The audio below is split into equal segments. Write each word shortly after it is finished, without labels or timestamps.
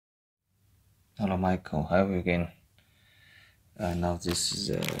Hello Michael, how are you again? Now this is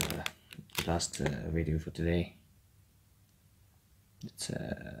the last video for today. It's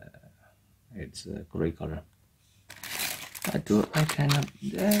a gray color. I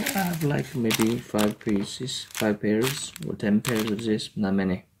have like maybe 5 pieces, 5 pairs or 10 pairs of this, not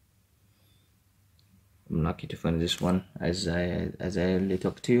many. I'm lucky to find this one. As I already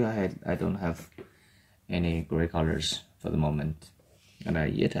talked to you, I don't have any gray colors for the moment,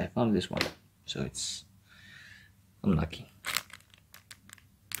 and yet I found this one, so I'm lucky.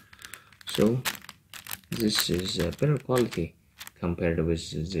 So this is a better quality compared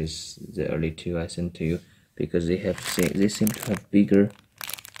with the early two I sent to you, because they seem to have bigger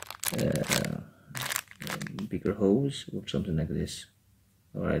hose or something like this,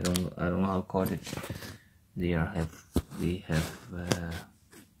 or I don't know how to call it. They have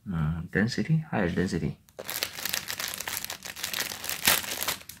density, higher density.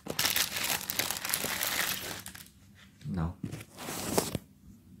 No.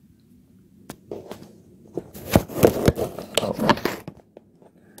 Oh.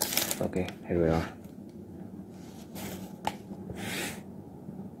 Okay, here we are.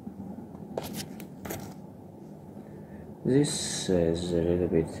 This is a little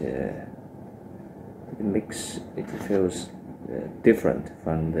bit mix. It feels different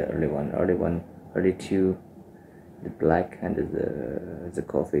from the early one. Early two, the black and the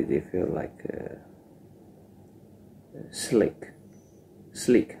coffee, they feel like sleek.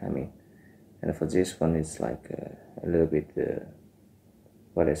 I mean, and for this one, it's like a little bit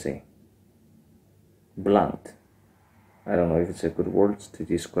what I say, blunt. I don't know if it's a good word to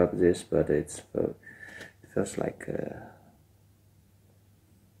describe this, but it feels like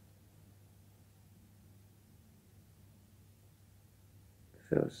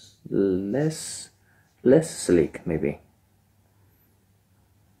feels less sleek, maybe.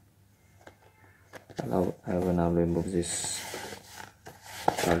 I will now remove this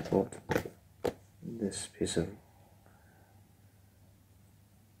cardboard, this piece of,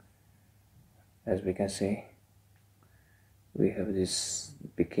 as we can see, we have this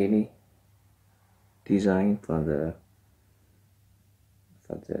bikini design for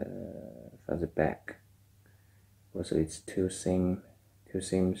the back. Also, it's two seams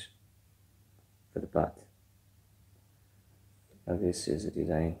for the butt. Now this is the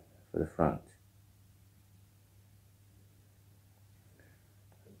design for the front.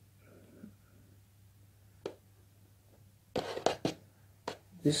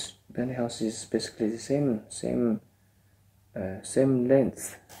 This pantyhose is basically the same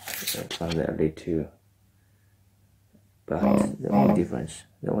length from the early two, but one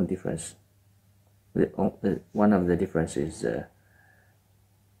of the difference is the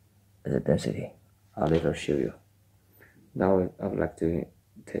density. I'll later show you. Now I would like to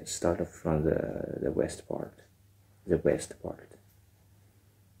start from the west part.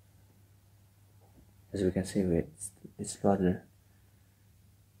 As we can see, it's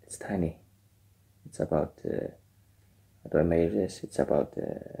tiny. It's about how do I measure this? It's about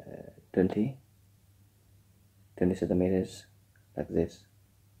 20 centimeters, like this.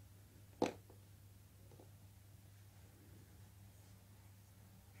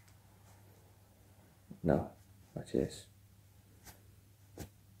 No, watch this.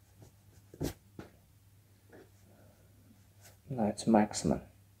 No, it's maximum.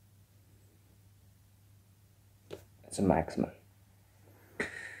 It's a maximum.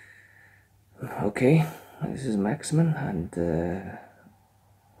 Okay, this is maximum, and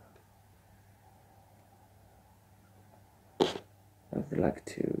I would like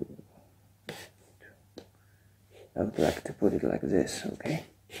to put it like this. Okay.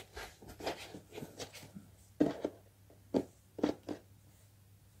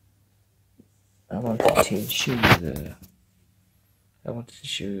 I wanted to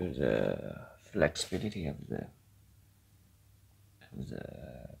show you the flexibility of the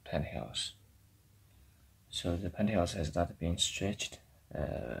pantyhose. So the pantyhose has not been stretched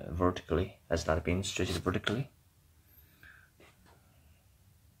vertically.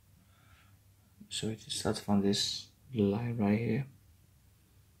 So it starts from this line right here,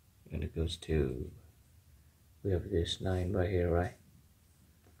 and it goes to, we have this line right here, right?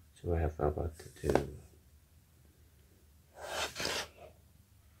 So I have about to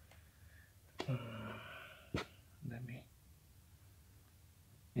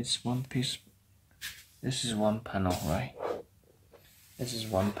it's one piece. This is one panel, right? This is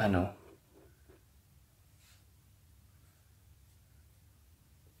one panel.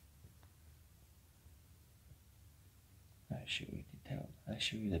 I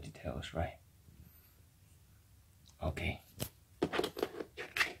show you the details, right? Okay.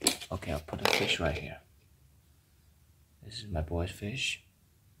 Okay, I'll put a fish right here. This is my boy's fish.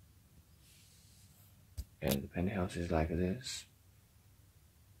 And the pantyhose is like this.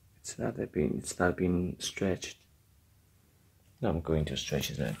 It's not been stretched. Now I'm going to stretch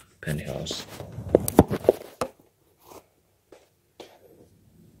the pantyhose.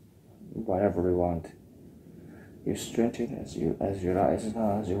 Whatever you want. You stretch it as you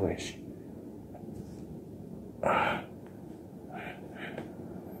wish.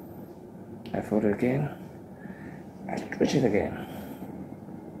 I fold it again. I stretch it again.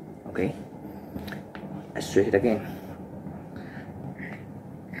 Okay. I stretch it again.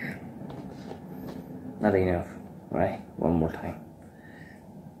 Not enough, right? One more time.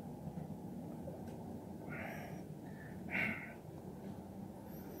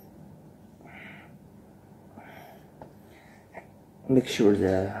 Make sure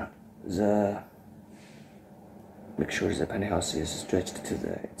the pantyhose is stretched to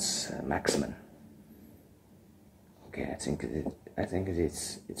its maximum. Okay, I think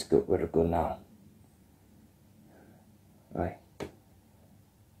it's good. Very good now. Right?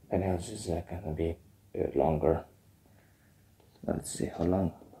 Pantyhose is gonna be longer. Let's see how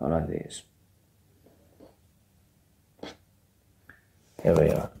long it is. Here we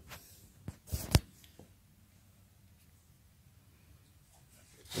are.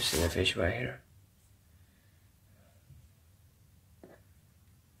 You see the fish right here?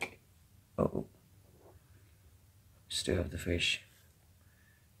 Oh, still have the fish.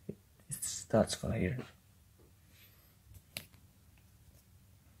 It starts from here.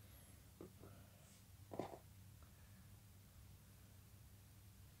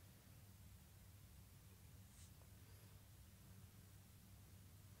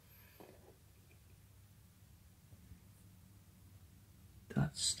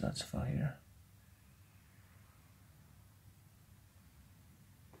 That's fire.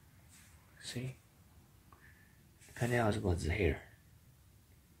 See, the pantyhose was here.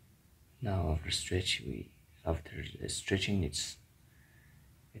 Now after the stretching, it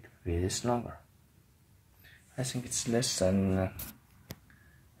will be this longer. I think it's less than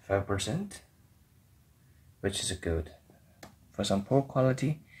 5%, which is good. For some poor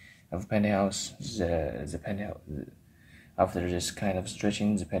quality of pantyhose, the pantyhose. After this kind of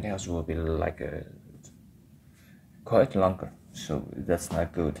stretching, the pantyhose will be like quite longer, so that's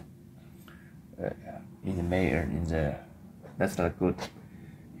not good. That's not good,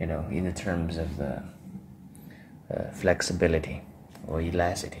 in the terms of the flexibility or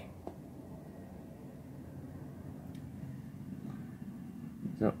elasticity.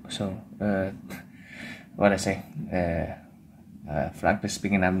 So what I say, frankly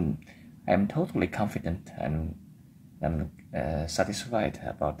speaking, I'm totally confident and I'm satisfied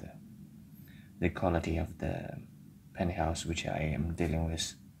about the quality of the pantyhose which I am dealing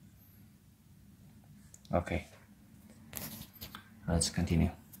with. Okay, let's continue.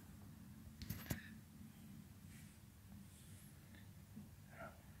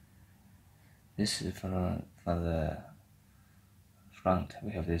 This is for the front.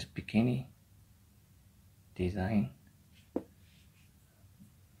 We have this bikini design.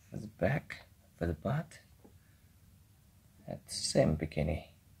 For the back, for the butt, it's same bikini.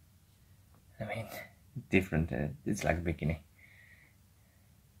 I mean, different. It's like bikini.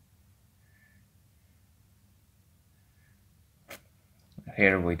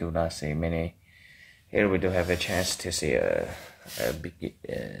 Here we do not see many. Here we do have a chance to see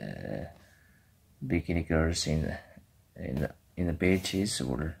bikini girls in the beaches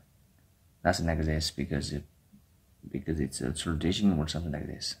or nothing like this, because it's a tradition or something like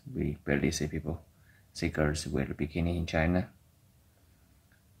this. We barely see girls wear a bikini in China,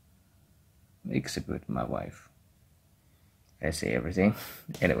 except with my wife. I see everything.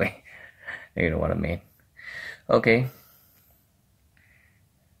 Anyway, you know what I mean. Okay.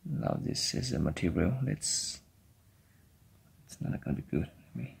 Now this is the material. It's not gonna be good.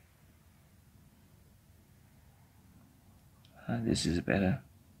 This is better.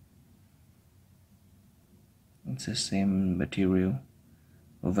 It's the same material,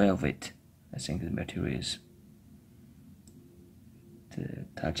 velvet. I think the material is. The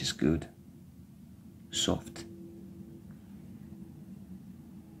touch is good, soft.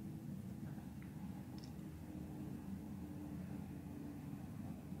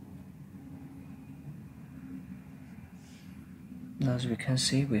 Now, as we can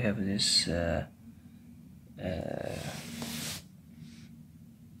see, we have this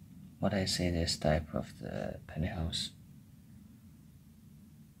this type of the pantyhose.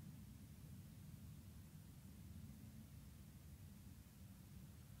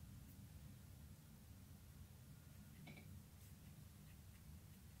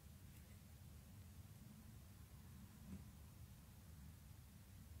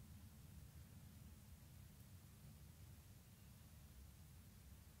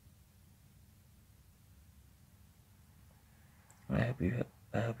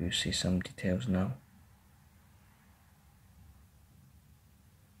 hope you see some details now.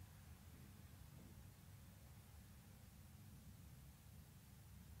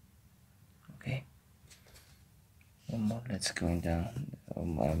 Okay. One more. Let's going down. I'll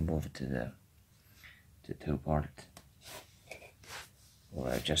move to the toe part, or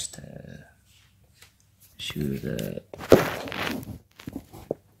I just show the.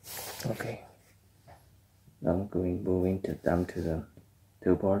 Okay. Now I'm moving down to the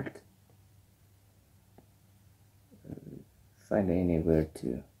toe part. Find anywhere to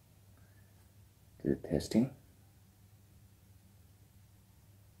do the testing.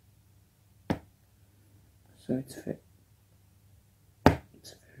 So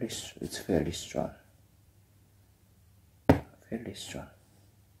it's fairly strong. Fairly strong.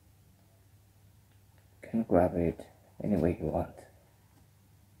 You can grab it any way you want.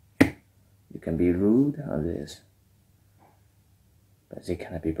 You can be rude on this, but it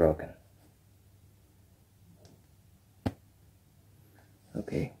cannot be broken.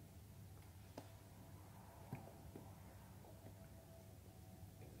 Okay.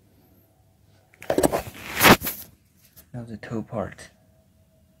 Now the toe part.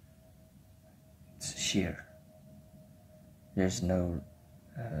 It's sheer. There's no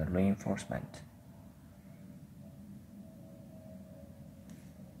reinforcement.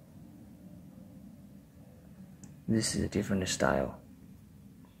 This is a different style.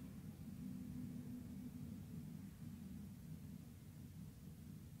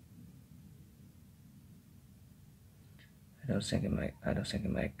 I don't think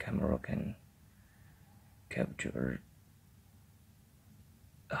my camera can capture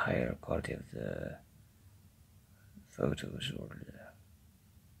a higher quality of the photos or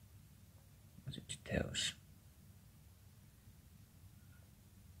the details.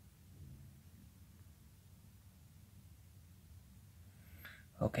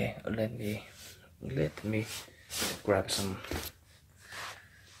 Okay, let me grab some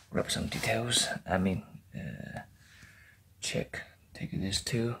details. I mean, take this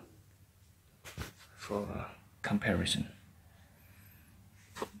too for comparison.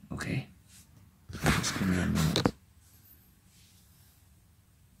 Okay, just give me a minute.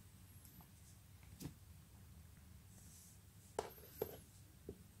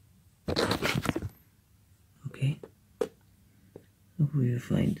 Okay, hope we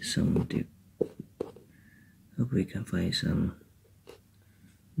find some. Hope we can find some.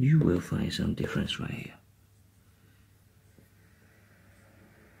 You will find some difference right here.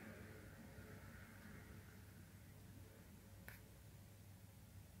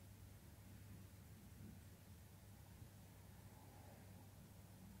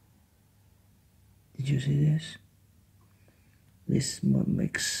 Did you see this? This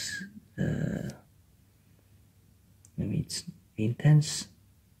makes I mean, it's intense.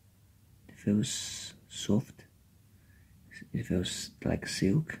 It feels soft. It feels like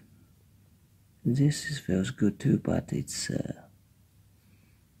silk. This feels good too, but it's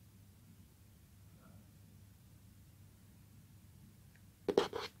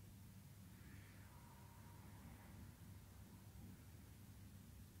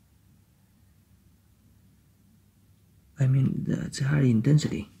I mean, it's a higher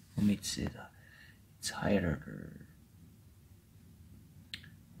intensity. I mean, it's higher.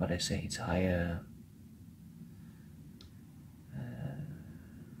 What I say, it's higher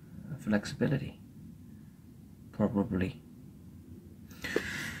flexibility, probably.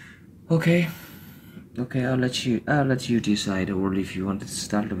 Okay, I'll let you decide, or if you want to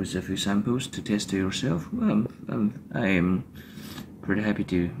start with a few samples to test yourself. I am pretty happy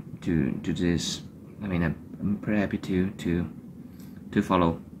to do this. I mean, I'm pretty happy to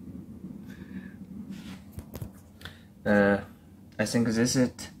follow. I think this is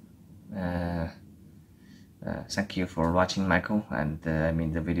it. Thank you for watching, Michael. And I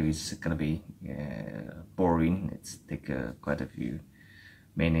mean, the video is gonna be boring. It's take quite a few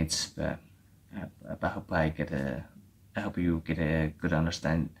minutes, but I hope you get a good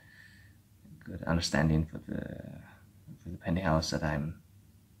understanding for the pantyhose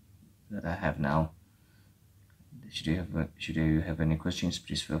that I have now. Should you have any questions,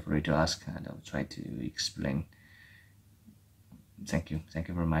 please feel free to ask, and I'll try to explain. Thank you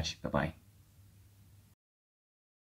very much. Bye bye.